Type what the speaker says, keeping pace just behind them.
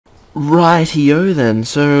Rightio then,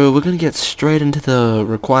 so we're going to get straight into the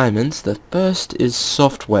requirements. The first is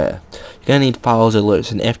software. You're going to need FileZilla.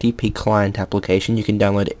 It's an FTP client application. You can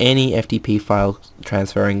download any FTP file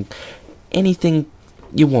transferring anything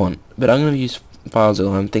you want, but I'm going to use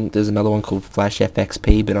FileZilla. I think there's another one called Flash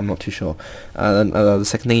FXP, but I'm not too sure. The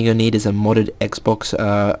second thing you're going to need is a modded Xbox,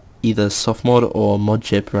 either softmod or mod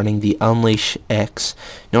chip running the Unleash X,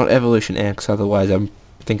 not Evolution X, otherwise I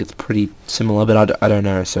think it's pretty similar, but I don't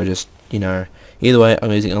know, so just, either way,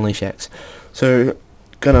 I'm using Unleash X. So,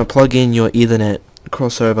 gonna plug in your Ethernet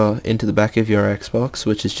crossover into the back of your Xbox,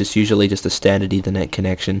 which is just usually just a standard Ethernet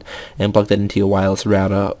connection, and plug that into your wireless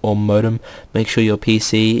router or modem. Make sure your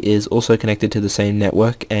PC is also connected to the same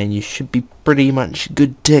network, and you should be pretty much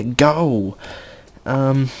good to go.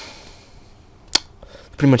 Pretty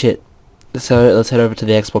much it. So, let's head over to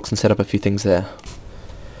the Xbox and set up a few things there.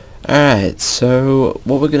 Alright, so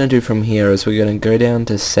what we're going to do from here is we're going to go down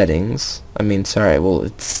to settings,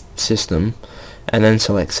 it's system, and then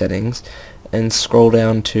select settings, and scroll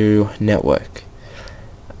down to network.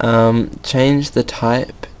 Change the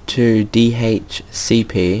type to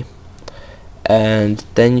DHCP, and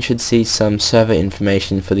then you should see some server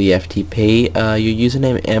information for the FTP. Your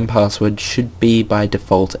username and password should be by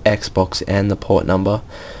default Xbox and the port number.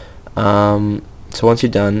 So once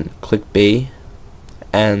you're done, click B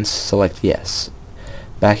and select yes.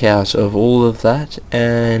 Back out of all of that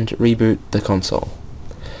and reboot the console.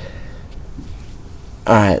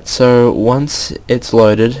 Alright, so once it's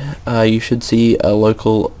loaded, you should see a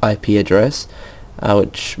local IP address,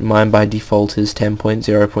 which mine by default is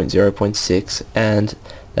 10.0.0.6, and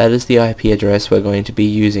that is the IP address we're going to be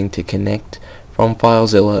using to connect from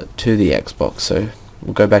FileZilla to the Xbox. So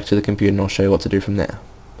we'll go back to the computer and I'll show you what to do from there.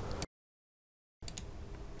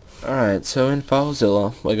 Alright, so in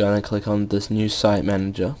FileZilla, we're going to click on this new site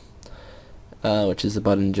manager, which is the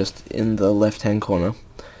button just in the left hand corner.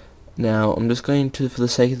 Now, I'm just going to, for the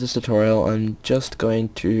sake of this tutorial, I'm just going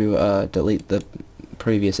to delete the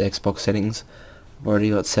previous Xbox settings I've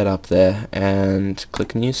already got set up there, and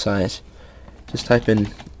click new site. Just type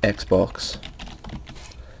in Xbox,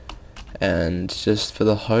 and just for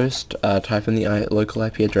the host, type in the local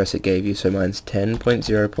IP address it gave you, so mine's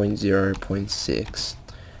 10.0.0.6.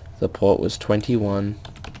 The port was 21,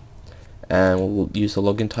 and we'll use the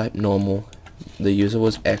login type normal. The user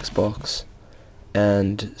was Xbox,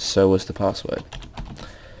 and so was the password.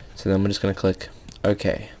 So then we're just going to click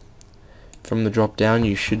OK. From the drop down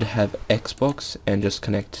you should have Xbox, and just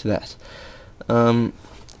connect to that.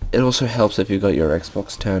 It also helps if you've got your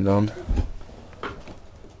Xbox turned on.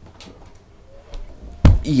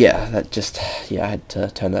 Yeah, I had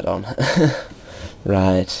to turn that on.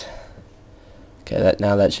 Right. Okay,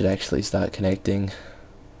 now that should actually start connecting.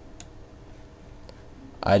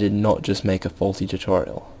 I did not just make a faulty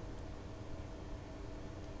tutorial.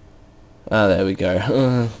 Ah, there we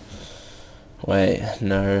go. Wait,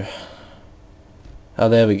 no. Oh,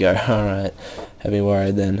 there we go. Alright. Had me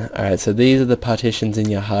worried then. Alright, so these are the partitions in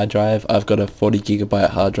your hard drive. I've got a 40GB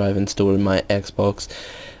hard drive installed in my Xbox,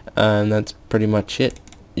 and that's pretty much it.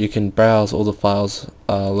 You can browse all the files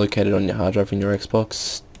located on your hard drive in your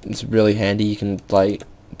Xbox. It's really handy. You can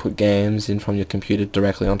put games in from your computer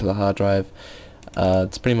directly onto the hard drive.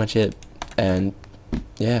 That's pretty much it, and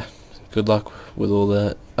yeah, good luck with all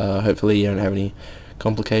that. Hopefully you don't have any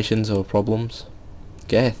complications or problems.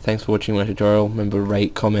 Okay, thanks for watching my tutorial. Remember,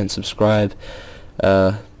 rate, comment, subscribe.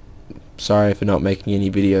 Sorry for not making any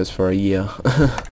videos for a year.